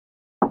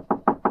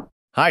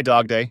Hi,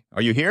 DogDay.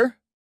 Are you here?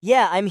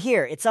 Yeah, I'm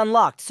here. It's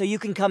unlocked, so you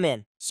can come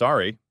in.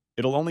 Sorry,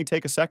 it'll only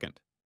take a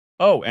second.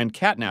 Oh, and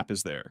Catnap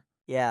is there.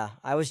 Yeah,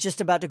 I was just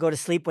about to go to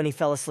sleep when he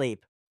fell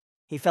asleep.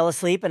 He fell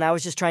asleep, and I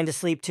was just trying to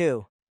sleep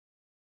too.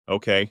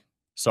 Okay,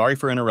 sorry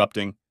for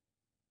interrupting.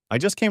 I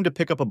just came to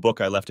pick up a book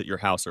I left at your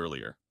house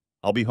earlier.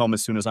 I'll be home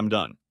as soon as I'm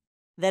done.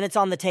 Then it's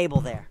on the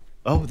table there.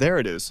 Oh, there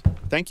it is.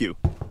 Thank you.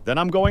 Then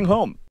I'm going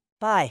home.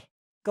 Bye.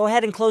 Go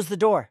ahead and close the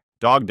door.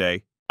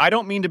 DogDay, I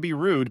don't mean to be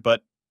rude,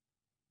 but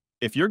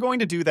if you're going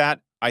to do that,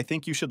 I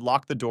think you should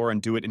lock the door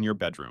and do it in your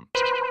bedroom.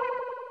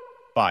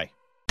 Bye.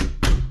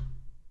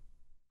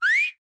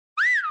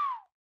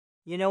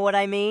 You know what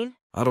I mean?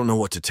 I don't know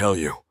what to tell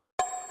you.